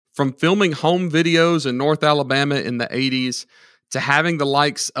From filming home videos in North Alabama in the 80s to having the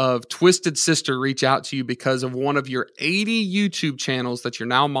likes of Twisted Sister reach out to you because of one of your 80 YouTube channels that you're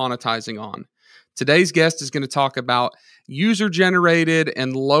now monetizing on. Today's guest is going to talk about user-generated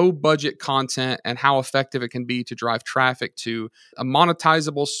and low-budget content and how effective it can be to drive traffic to a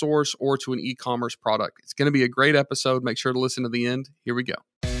monetizable source or to an e-commerce product. It's going to be a great episode. Make sure to listen to the end. Here we go.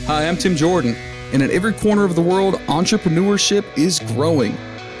 Hi, I'm Tim Jordan, and in every corner of the world, entrepreneurship is growing.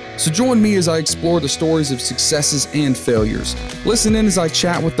 So join me as I explore the stories of successes and failures. Listen in as I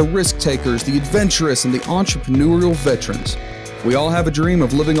chat with the risk takers, the adventurous, and the entrepreneurial veterans. We all have a dream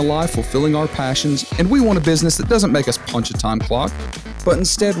of living a life fulfilling our passions, and we want a business that doesn't make us punch a time clock, but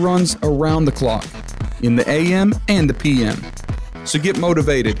instead runs around the clock, in the AM and the PM. So get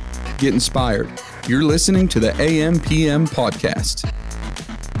motivated, get inspired. You're listening to the AM PM podcast.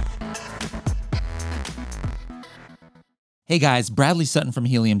 Hey guys, Bradley Sutton from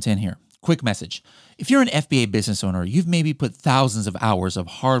Helium 10 here. Quick message. If you're an FBA business owner, you've maybe put thousands of hours of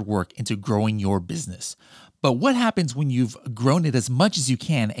hard work into growing your business. But what happens when you've grown it as much as you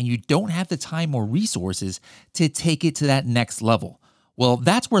can and you don't have the time or resources to take it to that next level? Well,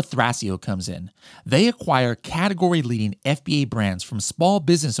 that's where Thrasio comes in. They acquire category-leading FBA brands from small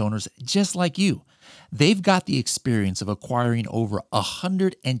business owners just like you. They've got the experience of acquiring over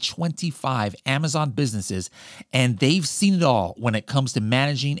 125 Amazon businesses, and they've seen it all when it comes to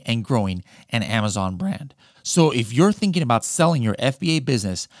managing and growing an Amazon brand. So if you're thinking about selling your FBA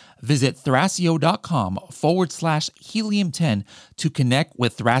business, visit Thrasio.com/helium10 to connect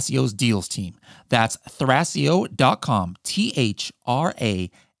with Thrasio's deals team. That's Thrasio.com,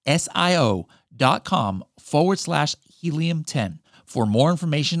 Thrasio.com/helium10 for more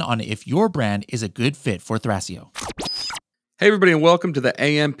information on if your brand is a good fit for Thrasio. Hey, everybody, and welcome to the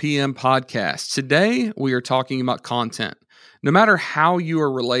AM/PM podcast. Today, we are talking about content. No matter how you are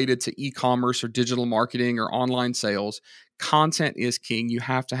related to e-commerce or digital marketing or online sales, content is king. You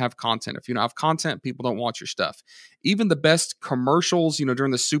have to have content. If you don't have content, people don't want your stuff. Even the best commercials,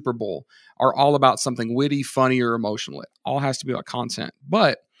 during the Super Bowl are all about something witty, funny, or emotional. It all has to be about content.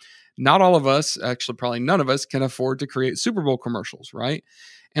 But not all of us, actually probably none of us, can afford to create Super Bowl commercials, right?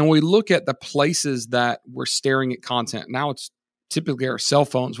 And we look at the places that we're staring at content. Now it's typically our cell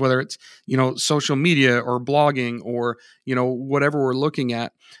phones, whether it's, social media or blogging or, whatever we're looking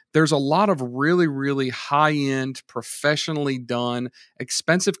at. There's a lot of really, really high-end, professionally done,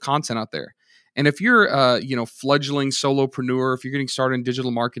 expensive content out there. And if you're fledgling solopreneur, if you're getting started in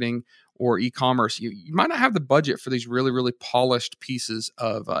digital marketing or e-commerce, you might not have the budget for these really, really polished pieces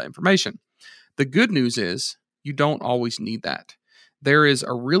of information. The good news is you don't always need that. There is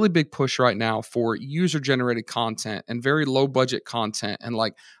a really big push right now for user-generated content and very low-budget content and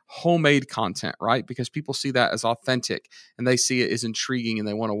like homemade content, right? Because people see that as authentic and they see it as intriguing and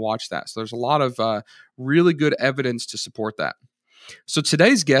they want to watch that. So there's a lot of really good evidence to support that. So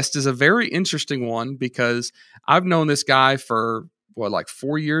today's guest is a very interesting one because I've known this guy for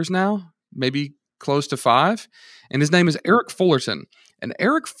 4 years now, maybe close to 5. And his name is Eric Fullerton. And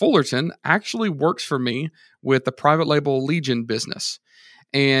Eric Fullerton actually works for me with the private label Legion business.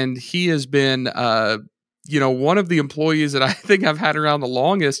 And he has been, one of the employees that I think I've had around the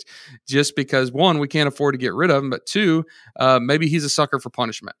longest just because, one, we can't afford to get rid of him, but two, maybe he's a sucker for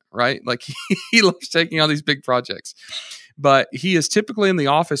punishment, right? Like he loves taking on these big projects. But he is typically in the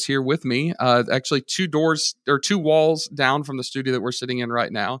office here with me, actually 2 walls down from the studio that we're sitting in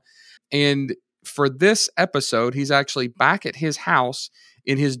right now. And for this episode, he's actually back at his house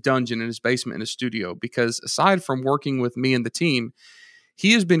in his dungeon, in his basement, in his studio, because aside from working with me and the team,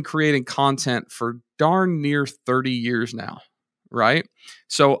 he has been creating content for darn near 30 years now, right?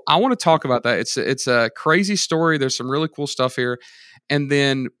 So I want to talk about that. It's a crazy story. There's some really cool stuff here. And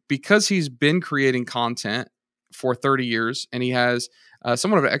then because he's been creating content for 30 years and he has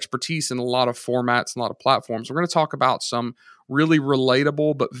somewhat of an expertise in a lot of formats and a lot of platforms, we're going to talk about some really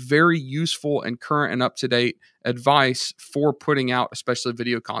relatable but very useful and current and up-to-date advice for putting out especially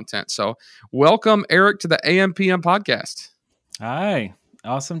video content. So welcome, Eric, to the AM/PM podcast. Hi,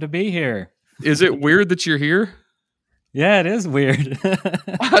 awesome to be here. Is it weird that you're here? Yeah, it is weird.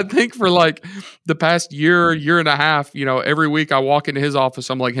 I think for the past year and a half, every week I walk into his office,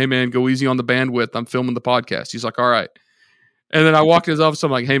 I'm like, hey man, go easy on the bandwidth. I'm filming the podcast. He's like, all right. And then I walk in his office.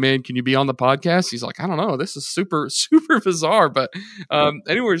 I'm like, hey, man, can you be on the podcast? He's like, I don't know. This is super, super bizarre. But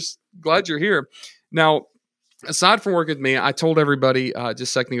anyways, glad you're here. Now, aside from working with me, I told everybody just a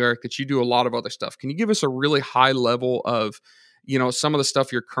second ago, Eric, that you do a lot of other stuff. Can you give us a really high level of, some of the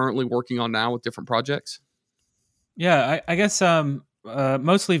stuff you're currently working on now with different projects? Yeah, I guess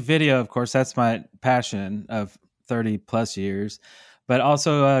mostly video, of course. That's my passion of 30 plus years. but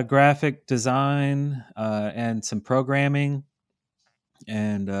also graphic design and some programming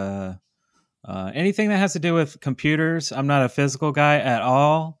and anything that has to do with computers. I'm not a physical guy at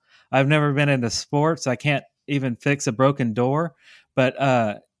all. I've never been into sports. I can't even fix a broken door, but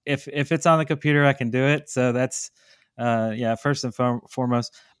if it's on the computer, I can do it. So that's first and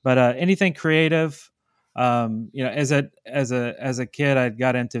foremost. But anything creative, as a kid, I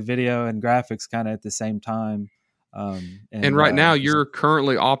got into video and graphics kind of at the same time. And right now, you're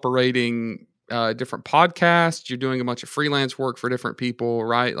currently operating different podcasts. You're doing a bunch of freelance work for different people,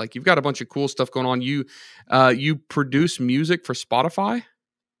 right? Like you've got a bunch of cool stuff going on. You produce music for Spotify.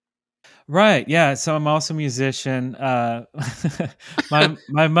 Right. Yeah. So I'm also a musician. My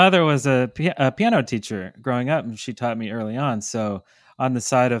mother was a piano teacher growing up, and she taught me early on. So on the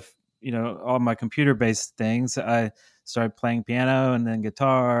side of all my computer based things, I started playing piano and then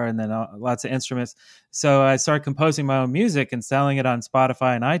guitar and then lots of instruments. So I started composing my own music and selling it on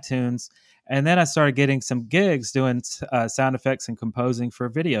Spotify and iTunes. And then I started getting some gigs doing sound effects and composing for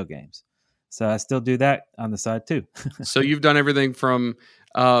video games. So I still do that on the side too. So you've done everything from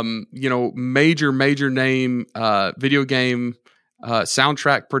major name video game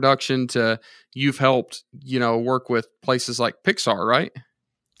soundtrack production to you've helped work with places like Pixar, right?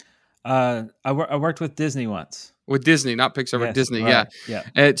 I worked with Disney once. With Disney, not Pixar, but Disney, right. Yeah.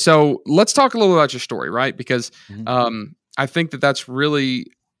 And so let's talk a little about your story, right? Because I think that's really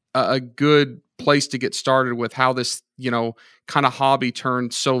a good place to get started with how this kind of hobby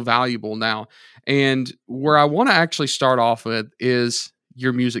turned so valuable now. And where I want to actually start off with is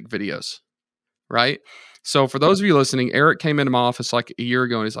your music videos, right? So for those of you listening, Eric came into my office like a year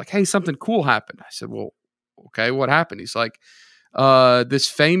ago and he's like, "Hey, something cool happened." I said, "Well, okay, what happened?" He's like, "This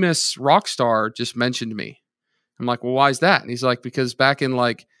famous rock star just mentioned me." I'm like, "Well, why is that?" And he's like, "Because back in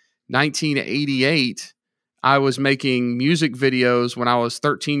like 1988, I was making music videos when I was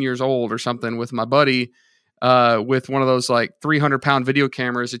 13 years old or something with my buddy with one of those like 300-pound video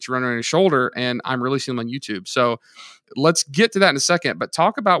cameras that you run on your shoulder, and I'm releasing them on YouTube." So let's get to that in a second, but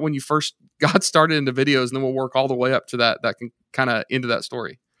talk about when you first got started into videos, and then we'll work all the way up to that can kind of into that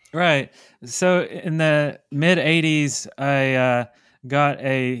story. Right. So in the mid 80s, I got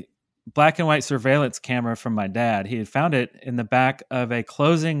a black and white surveillance camera from my dad. He had found it in the back of a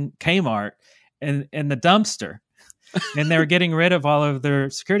closing Kmart in the dumpster. And they were getting rid of all of their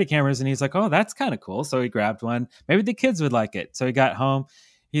security cameras. And he's like, "Oh, that's kind of cool." So he grabbed one. Maybe the kids would like it. So he got home.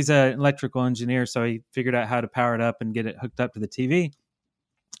 He's an electrical engineer. So he figured out how to power it up and get it hooked up to the TV.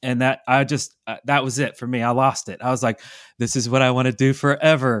 And that was it for me. I lost it. I was like, this is what I want to do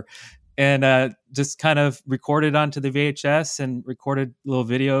forever. And just kind of recorded onto the VHS and recorded little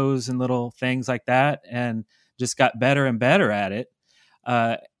videos and little things like that. And just got better and better at it.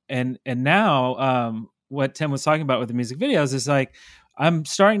 And now, what Tim was talking about with the music videos is like, I'm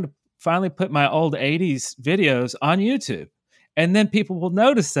starting to finally put my old 80s videos on YouTube. And then people will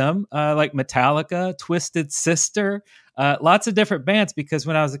notice them, like Metallica, Twisted Sister, lots of different bands. Because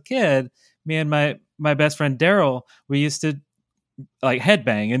when I was a kid, me and my best friend Daryl, we used to like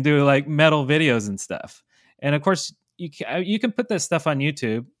headbang and do like metal videos and stuff. And of course, you can put that stuff on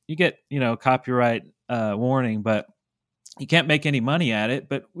YouTube. You get copyright warning, but you can't make any money at it.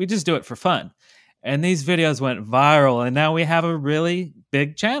 But we just do it for fun. And these videos went viral, and now we have a really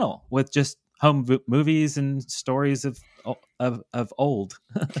big channel with just home movies and stories of old.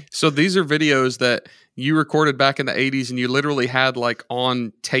 So these are videos that you recorded back in the 80s, and you literally had like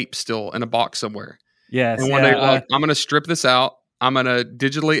on tape still in a box somewhere. Yes. And one day, like, I'm going to strip this out. I'm going to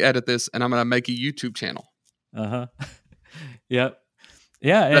digitally edit this, and I'm going to make a YouTube channel. Yep.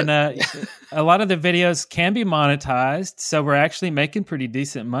 Yeah, and a lot of the videos can be monetized, so we're actually making pretty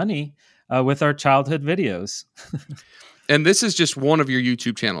decent money with our childhood videos. And this is just one of your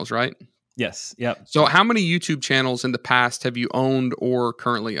YouTube channels, right? Yes. Yep. So how many YouTube channels in the past have you owned or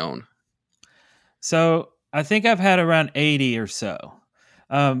currently own? So I think I've had around 80 or so.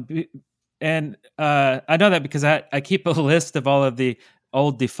 And I know that because I keep a list of all of the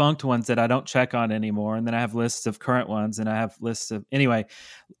old defunct ones that I don't check on anymore. And then I have lists of current ones, and I have lists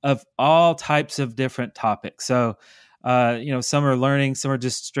of all types of different topics. So, some are learning, some are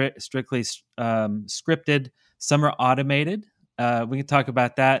just strictly scripted, some are automated. We can talk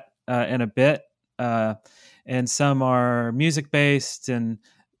about that in a bit. And some are music based, and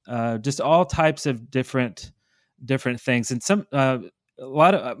just all types of different things. And some,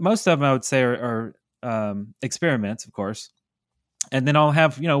 most of them I would say are experiments, of course. And then I'll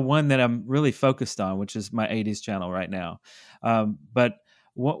have, one that I'm really focused on, which is my 80s channel right now. But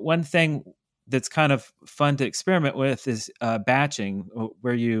one thing that's kind of fun to experiment with is batching,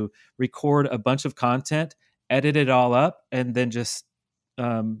 where you record a bunch of content, edit it all up, and then just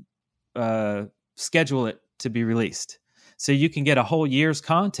schedule it to be released. So you can get a whole year's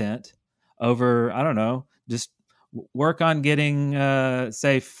content over, I don't know, just work on getting,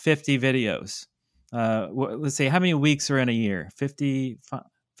 say, 50 videos. Let's say how many weeks are in a year? 52.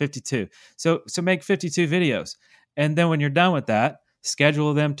 So make 52 videos. And then when you're done with that,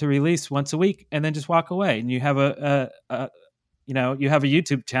 schedule them to release once a week and then just walk away. And you have you have a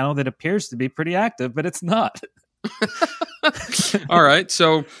YouTube channel that appears to be pretty active, but it's not. All right.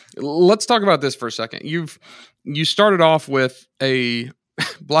 So let's talk about this for a second. You started off with a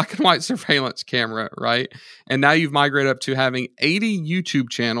black and white surveillance camera, right? And now you've migrated up to having 80 YouTube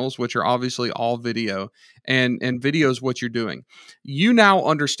channels, which are obviously all video, and video is what you're doing. You now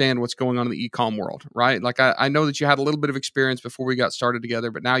understand what's going on in the e-com world, right? Like I know that you had a little bit of experience before we got started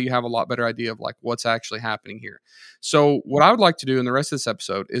together, but now you have a lot better idea of like what's actually happening here. So what I would like to do in the rest of this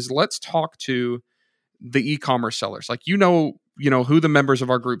episode is let's talk to the e-commerce sellers. Like, you know who the members of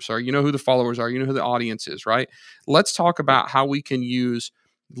our groups are, you know who the followers are, you know who the audience is, right? Let's talk about how we can use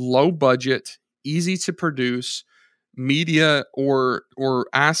low budget, easy to produce media or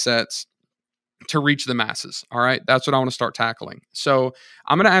assets to reach the masses. All right. That's what I want to start tackling. So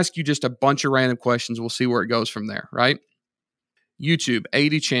I'm going to ask you just a bunch of random questions. We'll see where it goes from there, right? YouTube,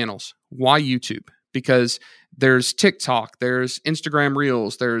 80 channels. Why YouTube? Because there's TikTok, there's Instagram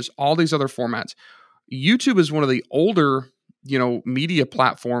Reels, there's all these other formats. YouTube is one of the older, media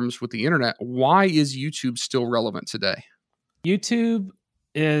platforms with the internet. Why is YouTube still relevant today? YouTube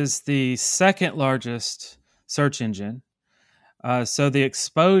is the second largest search engine. So the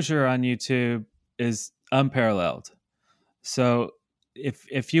exposure on YouTube is unparalleled. So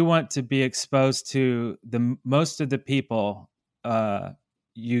if you want to be exposed to the most of the people,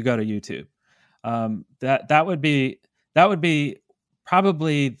 you go to YouTube. That would be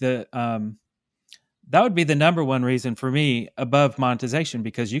probably that would be the number one reason for me above monetization,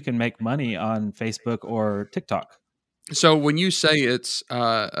 because you can make money on Facebook or TikTok. So when you say it's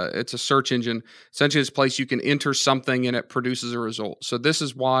a search engine, essentially it's a place you can enter something and it produces a result. So this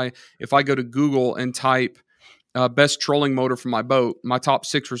is why if I go to Google and type best trolling motor for my boat, my top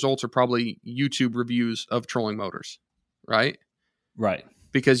 6 results are probably YouTube reviews of trolling motors, right? Right.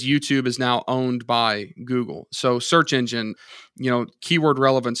 Because YouTube is now owned by Google. So search engine, keyword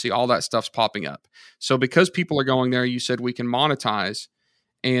relevancy, all that stuff's popping up. So because people are going there, you said we can monetize.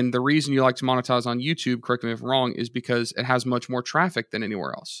 And the reason you like to monetize on YouTube, correct me if I'm wrong, is because it has much more traffic than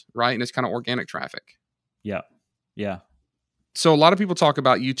anywhere else, right? And it's kind of organic traffic. Yeah. Yeah. So a lot of people talk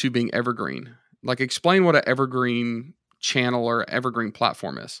about YouTube being evergreen. Like, explain what an evergreen channel or evergreen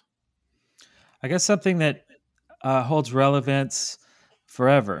platform is. I guess something that holds relevance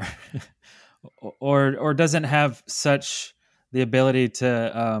forever or doesn't have such the ability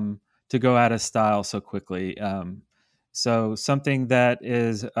to go out of style so quickly. So something that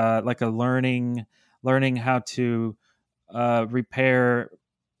is like a learning how to repair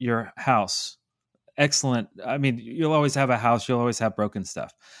your house. Excellent. I mean, you'll always have a house. You'll always have broken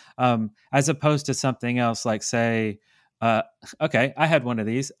stuff. As opposed to something else like, say, okay, I had one of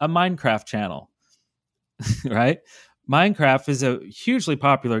these, a Minecraft channel, right? Minecraft is a hugely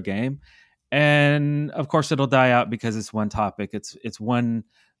popular game. And of course, it'll die out because it's one topic. It's one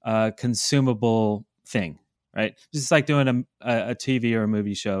consumable thing. Right, just like doing a TV or a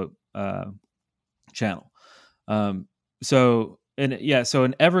movie show channel. So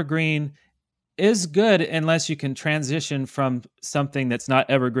an evergreen is good unless you can transition from something that's not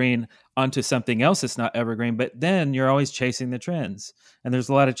evergreen onto something else that's not evergreen. But then you're always chasing the trends, and there's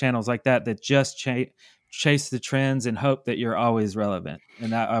a lot of channels like that just chase the trends and hope that you're always relevant,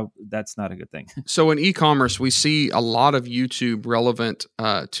 and that's not a good thing. So in e-commerce, we see a lot of YouTube relevant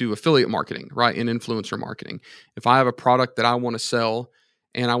to affiliate marketing, right, and influencer marketing. If I have a product that I want to sell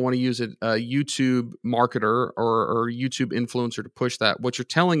and I want to use a YouTube marketer or YouTube influencer to push that, what you're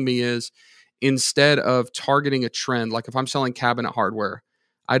telling me is instead of targeting a trend, like if I'm selling cabinet hardware,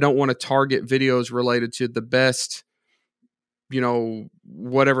 I don't want to target videos related to the best,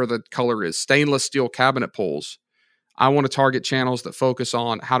 whatever the color is, stainless steel cabinet pulls. I want to target channels that focus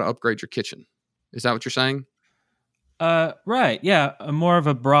on how to upgrade your kitchen. Is that what you're saying? Right. Yeah. More of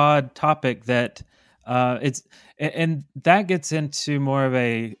a broad topic that and that gets into more of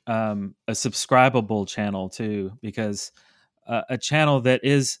a subscribable channel too, because a channel that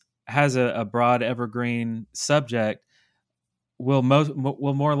has a broad evergreen subject will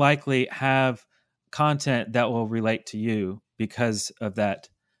more likely have content that will relate to you because of that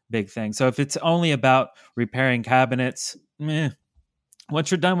big thing. So if it's only about repairing cabinets, once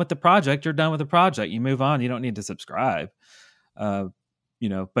you're done with the project, you're done with the project. You move on. You don't need to subscribe.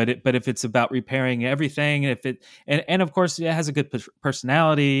 but if it's about repairing everything, and of course it has a good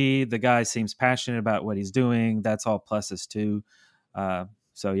personality, the guy seems passionate about what he's doing, that's all pluses too.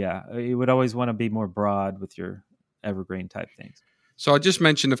 So yeah, you would always want to be more broad with your evergreen type things. So I just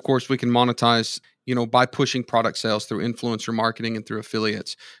mentioned, of course, we can monetize, by pushing product sales through influencer marketing and through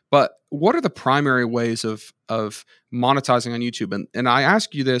affiliates. But what are the primary ways of monetizing on YouTube? And I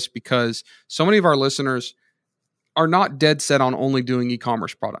ask you this because so many of our listeners are not dead set on only doing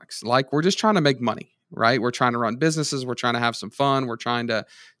e-commerce products. Like, we're just trying to make money, right? We're trying to run businesses. We're trying to have some fun. We're trying to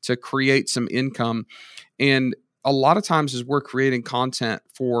create some income. And a lot of times as we're creating content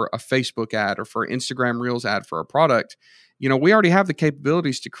for a Facebook ad or for an Instagram Reels ad for a product, we already have the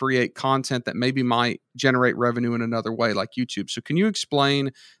capabilities to create content that maybe might generate revenue in another way, like YouTube. So can you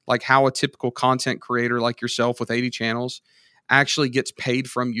explain like how a typical content creator like yourself with 80 channels actually gets paid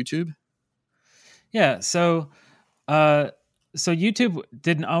from YouTube? Yeah. So YouTube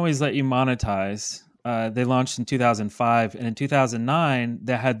didn't always let you monetize. They launched in 2005, and in 2009,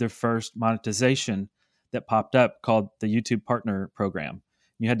 they had their first monetization that popped up called the YouTube Partner Program.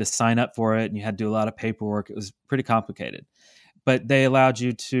 You had to sign up for it, and you had to do a lot of paperwork. It was pretty complicated, but they allowed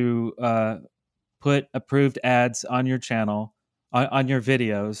you to put approved ads on your channel, on your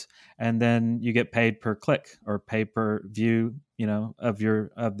videos, and then you get paid per click or pay per view, of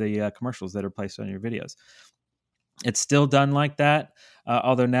the commercials that are placed on your videos. It's still done like that,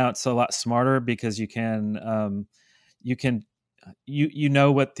 although now it's a lot smarter because you can what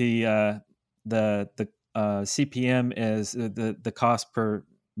the CPM is, the cost per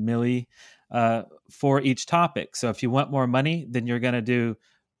milli for each topic. So if you want more money, then you're going to do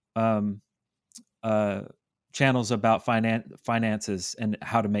channels about finances and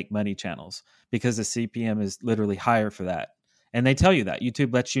how to make money channels, because the CPM is literally higher for that. And they tell you that.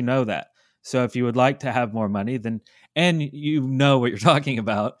 YouTube lets you know that. So if you would like to have more money, and what you're talking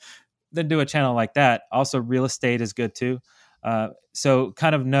about, then do a channel like that. Also, real estate is good too. So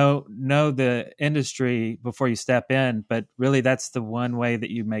kind of know the industry before you step in, but really that's the one way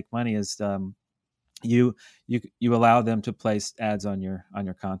that you make money is you allow them to place ads on your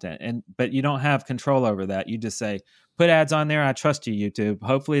content, but you don't have control over that. You just say, put ads on there. I trust you, YouTube.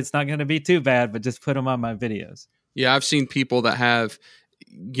 Hopefully it's not going to be too bad, but just put them on my videos. Yeah, I've seen people that have,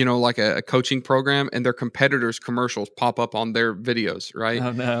 like a coaching program, and their competitors' commercials pop up on their videos, right?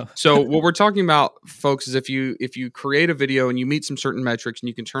 Oh no. So what we're talking about, folks, is if you create a video and you meet some certain metrics and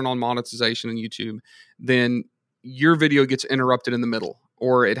you can turn on monetization on YouTube, then your video gets interrupted in the middle,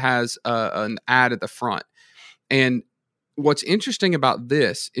 or it has an ad at the front. And what's interesting about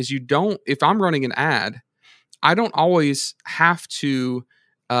this is if I'm running an ad, I don't always have to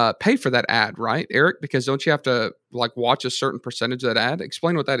pay for that ad, right, Eric? Because don't you have to like watch a certain percentage of that ad?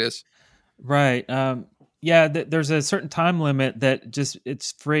 Explain what that is. Right. Yeah. There's a certain time limit that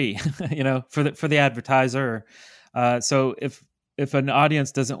it's free, for the advertiser. So if an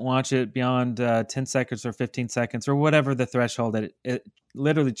audience doesn't watch it beyond 10 seconds or 15 seconds or whatever the threshold, that it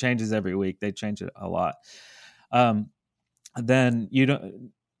literally changes every week. They change it a lot. Then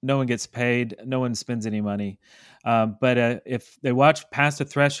no one gets paid. No one spends any money. But if they watch past a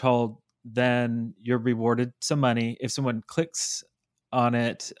threshold, then you're rewarded some money. If someone clicks on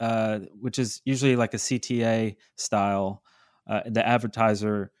it, which is usually like a CTA style, the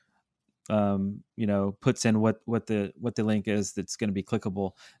advertiser, puts in what the link is that's going to be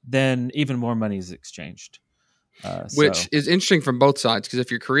clickable, then even more money is exchanged. Which is interesting from both sides, because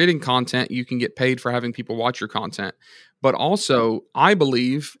if you're creating content, you can get paid for having people watch your content. But also, I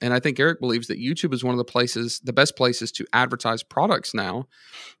believe, and I think Eric believes, that YouTube is one of the best places to advertise products now,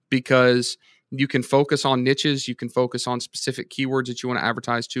 because you can focus on niches, you can focus on specific keywords that you want to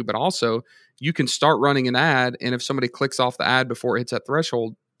advertise to, but also you can start running an ad, and if somebody clicks off the ad before it hits that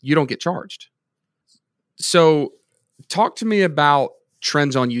threshold, you don't get charged. So talk to me about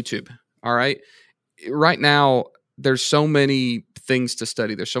trends on YouTube, all right? Right now, there's so many things to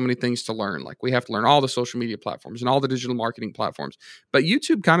study. There's so many things to learn. Like, we have to learn all the social media platforms and all the digital marketing platforms. But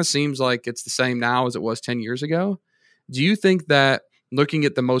YouTube kind of seems like it's the same now as it was 10 years ago. Do you think that, looking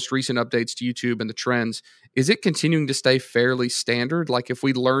at the most recent updates to YouTube and the trends, is it continuing to stay fairly standard? Like, if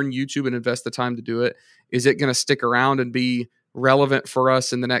we learn YouTube and invest the time to do it, is it going to stick around and be relevant for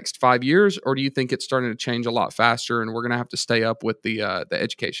us in the next 5 years? Or do you think it's starting to change a lot faster and we're going to have to stay up with the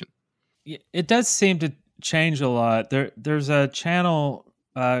education? It does seem to change a lot. There's a channel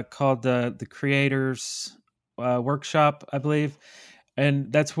called the Creators Workshop, I believe,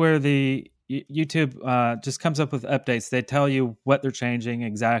 and that's where the YouTube just comes up with updates. They tell you what they're changing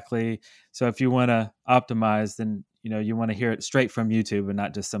exactly. So if you want to optimize, then you want to hear it straight from YouTube and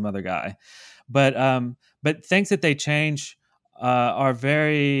not just some other guy. But things that they change are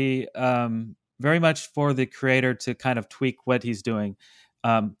very very much for the creator to kind of tweak what he's doing.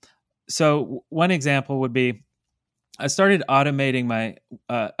 So one example would be, I started automating my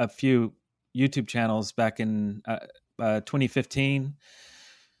a few YouTube channels back in 2015,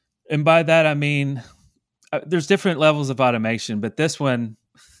 and by that I mean there's different levels of automation, but this one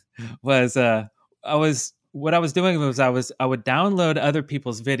was what I was doing was I would download other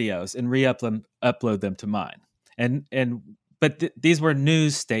people's videos and upload them to mine, but these were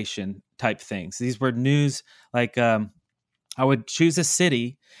news station type things. These were news, like I would choose a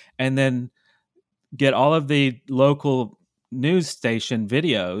city and then get all of the local news station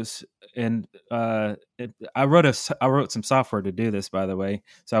videos. And I wrote some software to do this, by the way,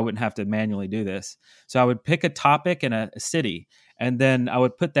 so I wouldn't have to manually do this. So I would pick a topic in a city, and then I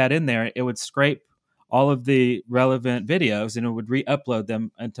would put that in there. It would scrape all of the relevant videos, and it would re-upload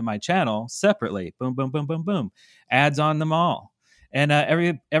them into my channel separately. Boom, boom, boom, boom, boom. Ads on them all. And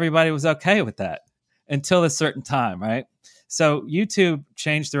everybody was okay with that until a certain time, right? So YouTube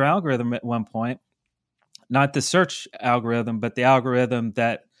changed their algorithm at one point, not the search algorithm, but the algorithm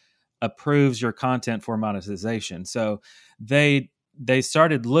that approves your content for monetization. So they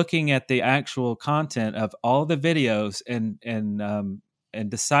started looking at the actual content of all the videos and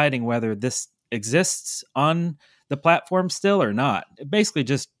deciding whether this exists on the platform still or not. Basically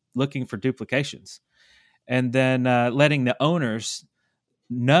just looking for duplications, and then letting the owners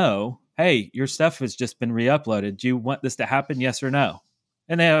know, hey, your stuff has just been re-uploaded. Do you want this to happen? Yes or no?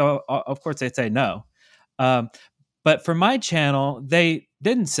 And they, of course they'd say no. But for my channel, they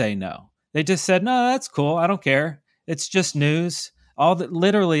didn't say no. They just said, no, that's cool. I don't care. It's just news.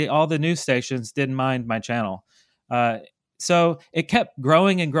 Literally all the news stations didn't mind my channel. So it kept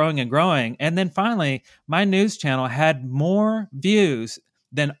growing and growing and growing. And then finally, my news channel had more views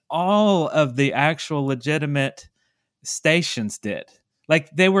than all of the actual legitimate stations did. Like,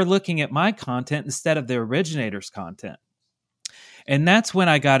 they were looking at my content instead of the originator's content. And that's when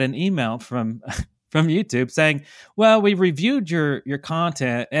I got an email from YouTube saying, well, we reviewed your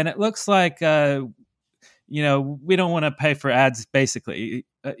content and it looks like, we don't want to pay for ads. Basically,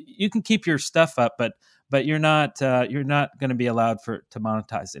 you can keep your stuff up, but you're not going to be allowed to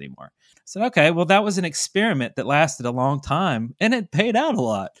monetize anymore. So, okay, well, that was an experiment that lasted a long time and it paid out a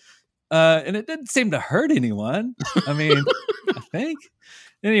lot. And it didn't seem to hurt anyone. I mean, I think.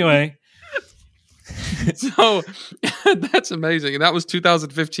 Anyway. So that's amazing. And that was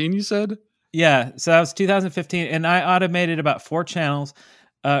 2015, you said? Yeah. So that was 2015. And I automated about 4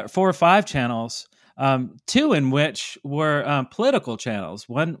 or 5 channels, 2 in which were political channels.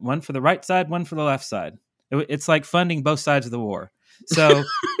 One for the right side, one for the left side. It's like funding both sides of the war. So,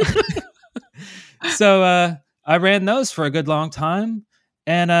 I ran those for a good long time.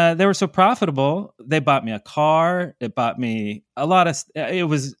 And they were so profitable, they bought me a car. It bought me a lot of. It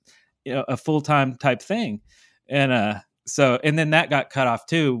was, a full-time type thing, and then that got cut off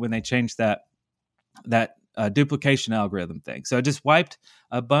too when they changed that duplication algorithm thing. So it just wiped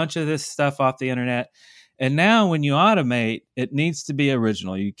a bunch of this stuff off the internet. And now when you automate, it needs to be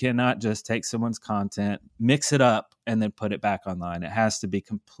original. You cannot just take someone's content, mix it up, and then put it back online. It has to be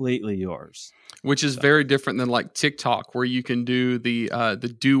completely yours. Which is very different than like TikTok, where you can do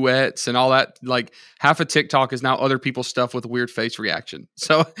the duets and all that. Like, half of TikTok is now other people's stuff with a weird face reaction.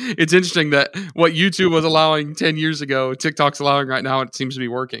 So it's interesting that what YouTube was allowing 10 years ago, TikTok's allowing right now, and it seems to be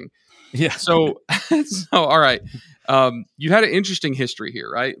working. Yeah. So all right. You had an interesting history here,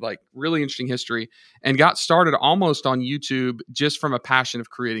 right? Like, really interesting history, and got started almost on YouTube just from a passion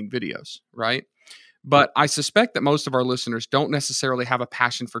of creating videos, right? But I suspect that most of our listeners don't necessarily have a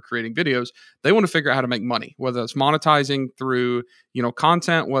passion for creating videos. They want to figure out how to make money, whether that's monetizing through,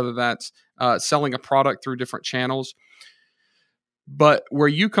 content, whether that's selling a product through different channels. But where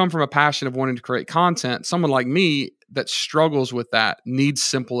you come from a passion of wanting to create content, someone like me that struggles with that needs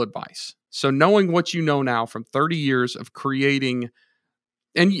simple advice. So knowing what you know now from 30 years of creating,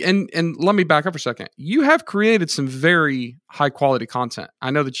 and let me back up for a second. You have created some very high quality content. I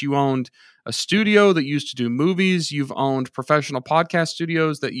know that you owned a studio that used to do movies. You've owned professional podcast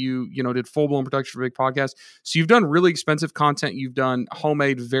studios that you did full blown production for big podcasts. So you've done really expensive content. You've done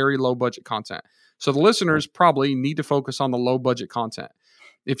homemade, very low budget content. So the listeners probably need to focus on the low budget content.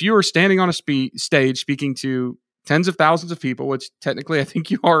 If you are standing on a stage speaking to tens of thousands of people, which technically I think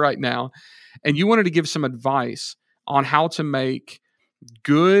you are right now, and you wanted to give some advice on how to make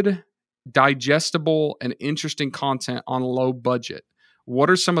good, digestible, and interesting content on a low budget,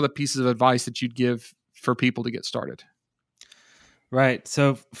 what are some of the pieces of advice that you'd give for people to get started? Right.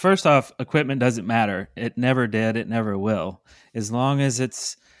 So first off, equipment doesn't matter. It never did. It never will. As long as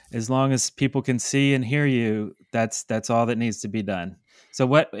it's As long as people can see and hear you, that's all that needs to be done. So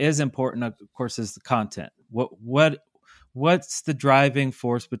what is important, of course, is the content. What's the driving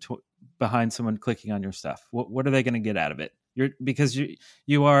force behind someone clicking on your stuff? What are they going to get out of it? Because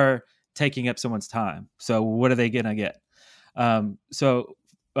you are taking up someone's time. So what are they going to get?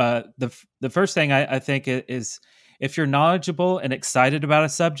 The first thing I think is, if you're knowledgeable and excited about a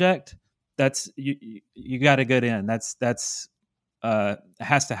subject, that's you got to get in. That's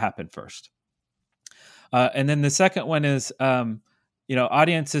has to happen first. And then the second one is,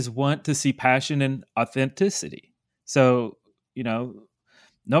 audiences want to see passion and authenticity. So,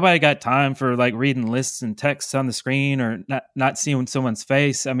 nobody got time for like reading lists and texts on the screen, or not seeing someone's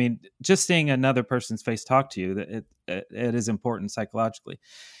face. I mean, just seeing another person's face talk to you, it is important psychologically.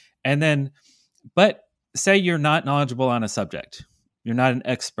 And then, but say you're not knowledgeable on a subject. You're not an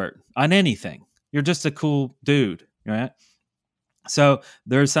expert on anything. You're just a cool dude, right? So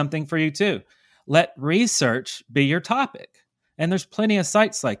there's something for you too. Let research be your topic. And there's plenty of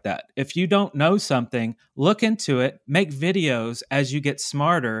sites like that. If you don't know something, look into it, make videos as you get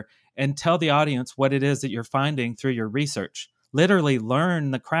smarter, and tell the audience what it is that you're finding through your research. Literally learn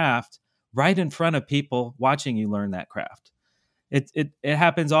the craft right in front of people watching you learn that craft. It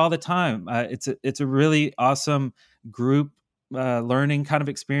happens all the time. It's a really awesome group learning kind of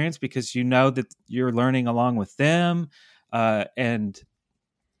experience, because you know that you're learning along with them, and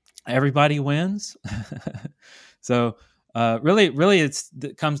everybody wins. So really,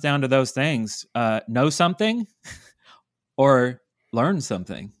 it comes down to those things: know something or learn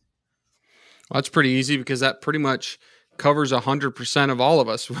something. Well, that's pretty easy, because that pretty much covers 100% of all of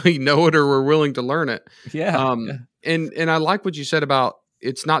us. We know it or we're willing to learn it. Yeah. And I like what you said about,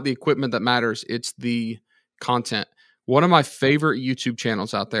 it's not the equipment that matters, it's the content. One of my favorite YouTube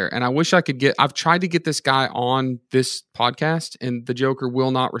channels out there, and I wish I could I've tried to get this guy on this podcast, and the Joker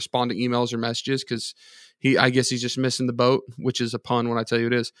will not respond to emails or messages, because I guess he's just missing the boat, which is a pun when I tell you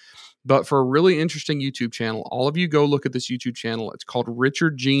it is. But for a really interesting YouTube channel, all of you go look at this YouTube channel. It's called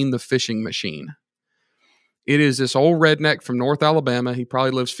Richard Gene the Fishing Machine. It is this old redneck from North Alabama. He probably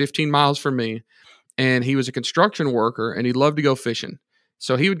lives 15 miles from me. And he was a construction worker, and he loved to go fishing.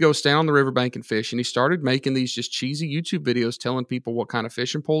 So he would go stand on the riverbank and fish. And he started making these just cheesy YouTube videos telling people what kind of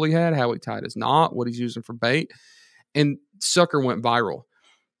fishing pole he had, how he tied his knot, what he's using for bait. And sucker went viral.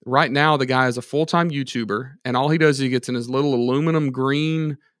 Right now, the guy is a full-time YouTuber, and all he does is he gets in his little aluminum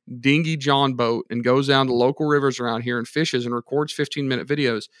green dinghy John boat and goes down to local rivers around here and fishes and records 15-minute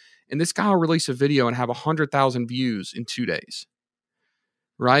videos. And this guy will release a video and have 100,000 views in 2 days.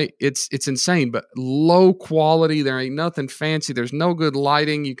 Right? It's insane, but low quality. There ain't nothing fancy. There's no good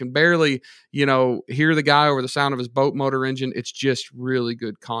lighting. You can barely, hear the guy over the sound of his boat motor engine. It's just really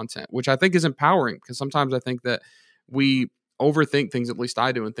good content, which I think is empowering, because sometimes I think that we overthink things, at least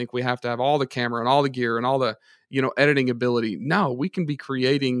I do, and think we have to have all the camera and all the gear and all the, editing ability. No, we can be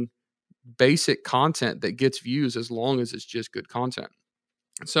creating basic content that gets views as long as it's just good content.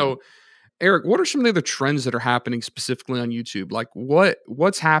 So, Eric, what are some of the other trends that are happening specifically on YouTube? Like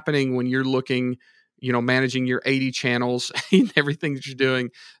what's happening when you're looking, managing your 80 channels and everything that you're doing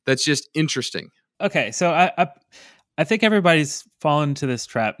that's just interesting? Okay, so I think everybody's fallen into this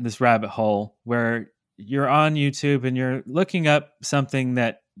trap, this rabbit hole, where you're on YouTube and you're looking up something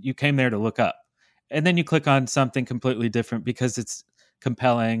that you came there to look up. And then you click on something completely different because it's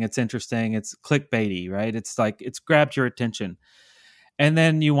compelling, it's interesting, it's clickbaity, right? It's like it's grabbed your attention. And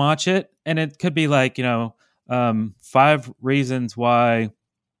then you watch it, and it could be like, 5 reasons why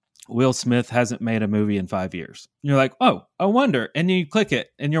Will Smith hasn't made a movie in 5 years. And you're like, oh, I wonder. And you click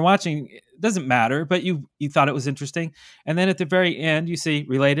it, and you're watching. It doesn't matter, but you thought it was interesting. And then at the very end, you see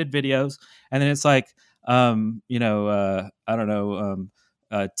related videos, and then it's like, 10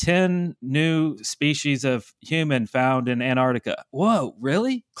 new species of human found in Antarctica. Whoa,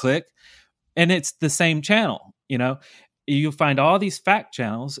 really? Click, and it's the same channel. You find all these fact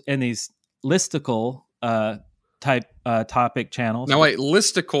channels and these listicle type topic channels. Now wait,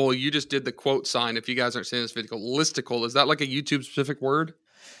 listicle, you just did the quote sign. If you guys aren't seeing this video, listicle, is that like a YouTube specific word?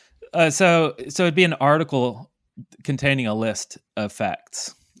 So it'd be an article containing a list of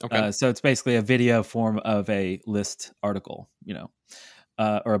facts. Okay. So it's basically a video form of a list article,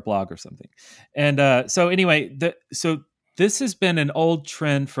 or a blog or something. And so anyway, so this has been an old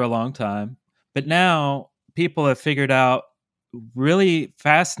trend for a long time, but now people have figured out really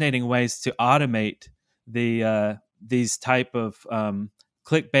fascinating ways to automate these type of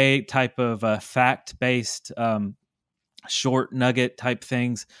clickbait, type of fact-based short nugget type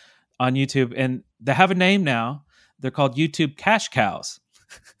things on YouTube. And they have a name now. They're called YouTube cash cows.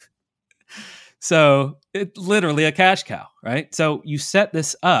 So it's literally a cash cow, right? So you set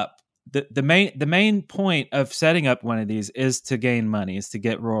this up. The main point of setting up one of these is to gain money, is to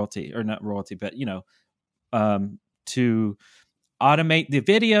get royalty, or not royalty, but to automate the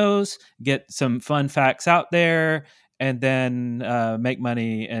videos, get some fun facts out there, and then make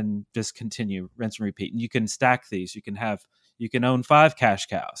money and just continue, rinse and repeat. And you can stack these. You can own 5 cash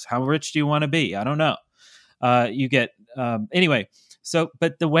cows. How rich do you want to be? I don't know. You get anyway. So,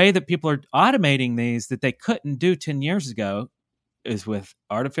 but the way that people are automating these that they couldn't do 10 years ago is with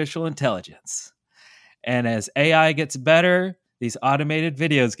artificial intelligence. And as AI gets better, these automated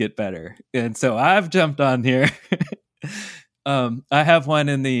videos get better. And so I've jumped on here. I have one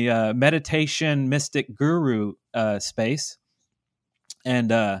in the meditation mystic guru space,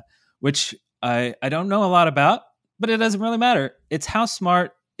 and which I don't know a lot about, but it doesn't really matter. It's how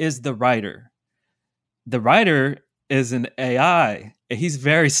smart is the writer. The writer is an AI. He's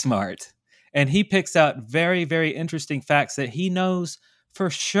very smart, and he picks out very, very interesting facts that he knows for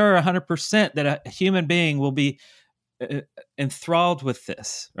sure 100% that a human being will be enthralled with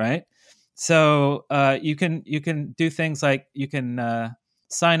this, right? So you can do things like you can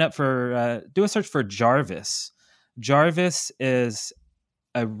sign up for do a search for Jarvis. Jarvis is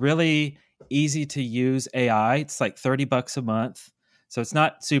a really easy to use AI. It's like $30 a month, so it's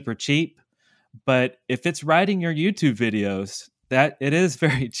not super cheap. But if it's writing your YouTube videos, that it is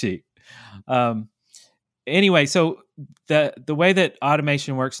very cheap. Anyway, so the way that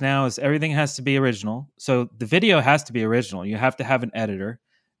automation works now is everything has to be original. So the video has to be original. You have to have an editor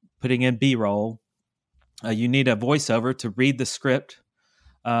putting in B-roll. You need a voiceover to read the script.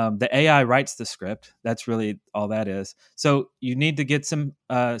 The AI writes the script. That's really all that is. So you need to get some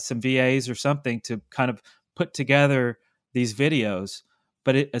VAs or something to kind of put together these videos.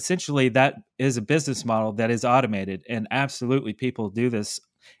 But essentially, that is a business model that is automated, and absolutely people do this.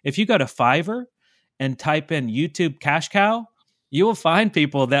 If you go to Fiverr and type in YouTube cash cow, you will find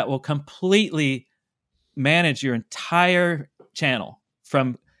people that will completely manage your entire channel,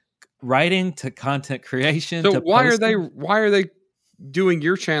 from writing to content creation. So to why posting. are they doing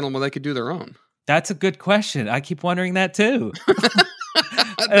your channel when they could do their own? That's a good question. I keep wondering that too.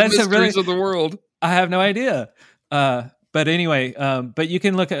 The That's mysteries of the world. I have no idea. But anyway, but you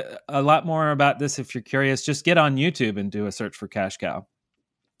can look at a lot more about this if you're curious. Just get on YouTube and do a search for cash cow,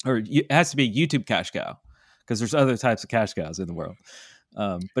 or it has to be YouTube cash cow, because there's other types of cash cows in the world.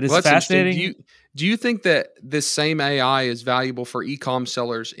 But it's fascinating. Do you think that this same AI is valuable for e-com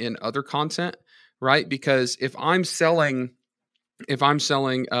sellers in other content, right? Because if I'm selling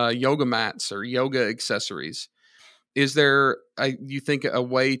yoga mats or yoga accessories, is there you think a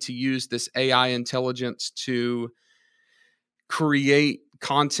way to use this AI intelligence to create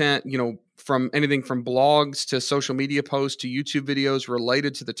content, from anything from blogs to social media posts to YouTube videos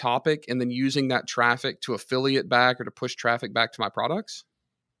related to the topic, and then using that traffic to affiliate back or to push traffic back to my products?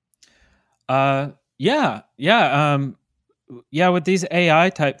 Yeah. With these AI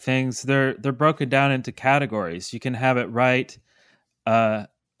type things, they're broken down into categories. You can have it write a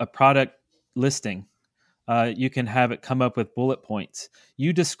product listing. You can have it come up with bullet points.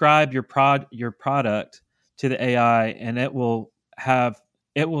 You describe your product to the AI, and it will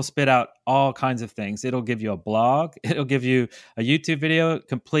spit out all kinds of things. It'll give you a blog. It'll give you a YouTube video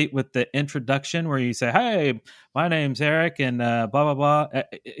complete with the introduction where you say, "Hey, my name's Eric," and blah, blah, blah.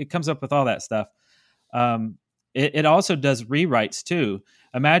 It comes up with all that stuff. It also does rewrites too.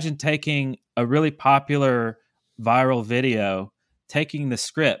 Imagine taking a really popular viral video, taking the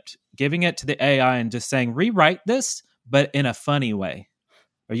script, giving it to the AI and just saying, "Rewrite this, but in a funny way."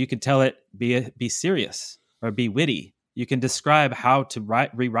 Or you can tell it, be serious or be witty. You can describe how to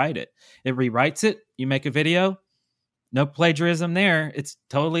rewrite it. It rewrites it. You make a video. No plagiarism there. It's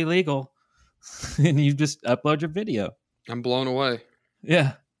totally legal. And you just upload your video. I'm blown away.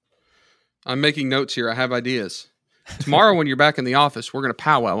 Yeah. I'm making notes here. I have ideas. Tomorrow when you're back in the office, we're going to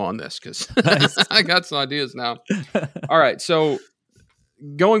powwow on this, because Nice. I got some ideas now. All right. So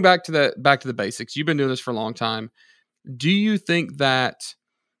going back to the basics, you've been doing this for a long time. Do you think that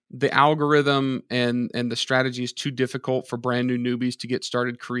the algorithm and the strategy is too difficult for brand new newbies to get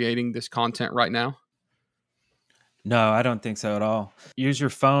started creating this content right now? No, I don't think so at all. Use your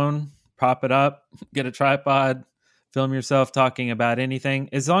phone, prop it up, get a tripod, film yourself talking about anything.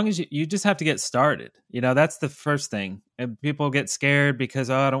 As long as you just have to get started. That's the first thing. And people get scared because,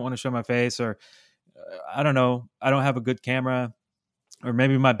 I don't want to show my face, or I don't know, I don't have a good camera, or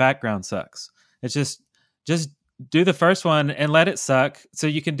maybe my background sucks. It's just do the first one and let it suck so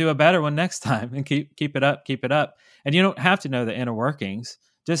you can do a better one next time, and keep it up. And you don't have to know the inner workings.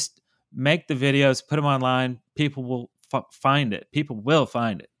 Just make the videos, put them online. People will find it. People will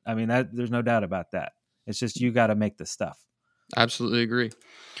find it. I mean, there's no doubt about that. It's just you got to make the stuff. Absolutely agree.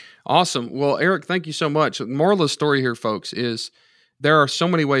 Awesome. Well, Eric, thank you so much. The moral of the story here, folks, is there are so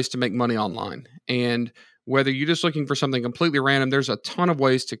many ways to make money online. And whether you're just looking for something completely random, there's a ton of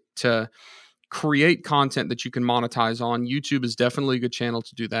ways to create content that you can monetize on. YouTube is definitely a good channel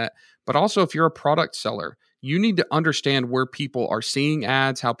to do that. But also, if you're a product seller, you need to understand where people are seeing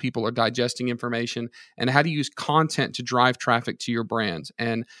ads, how people are digesting information, and how to use content to drive traffic to your brands.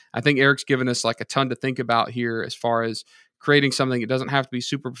 And I think Eric's given us like a ton to think about here as far as creating something. It doesn't have to be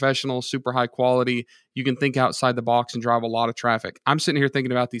super professional, super high quality. You can think outside the box and drive a lot of traffic. I'm sitting here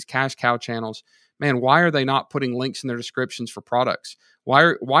thinking about these cash cow channels. Man, why are they not putting links in their descriptions for products?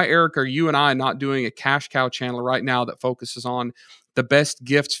 Why, Eric, are you and I not doing a cash cow channel right now that focuses on the best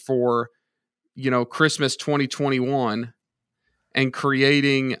gifts for, Christmas 2021 and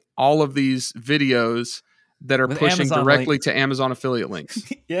creating all of these videos that are pushing Amazon directly to Amazon affiliate links?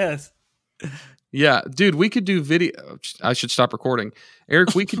 Yes. Yeah, dude, we could do video. I should stop recording.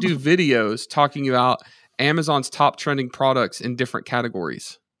 Eric, we could do videos talking about Amazon's top trending products in different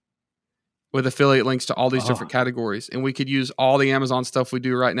categories with affiliate links to all these different categories. And we could use all the Amazon stuff we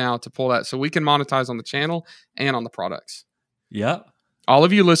do right now to pull that. So we can monetize on the channel and on the products. Yep. All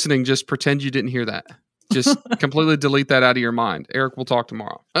of you listening, just pretend you didn't hear that. Just completely delete that out of your mind. Eric, we'll talk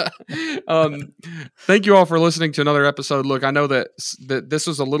tomorrow. Thank you all for listening to another episode. Look, I know that this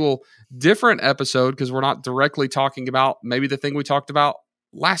was a little different episode because we're not directly talking about maybe the thing we talked about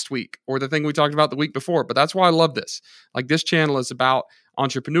last week or the thing we talked about the week before. But that's why I love this. Like, this channel is about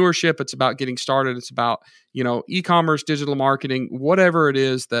entrepreneurship. It's about getting started. It's about, e-commerce, digital marketing, whatever it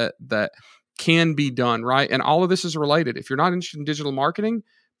is that can be done, right? And all of this is related. If you're not interested in digital marketing,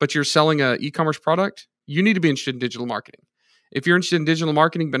 but you're selling an e-commerce product, you need to be interested in digital marketing. If you're interested in digital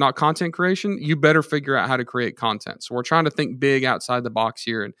marketing but not content creation, you better figure out how to create content. So we're trying to think big outside the box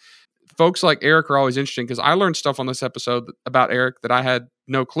here. And folks like Eric are always interesting because I learned stuff on this episode about Eric that I had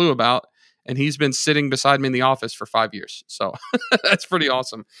no clue about. And he's been sitting beside me in the office for 5 years. So that's pretty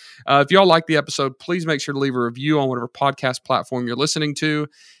awesome. If y'all like the episode, please make sure to leave a review on whatever podcast platform you're listening to.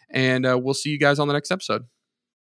 And we'll see you guys on the next episode.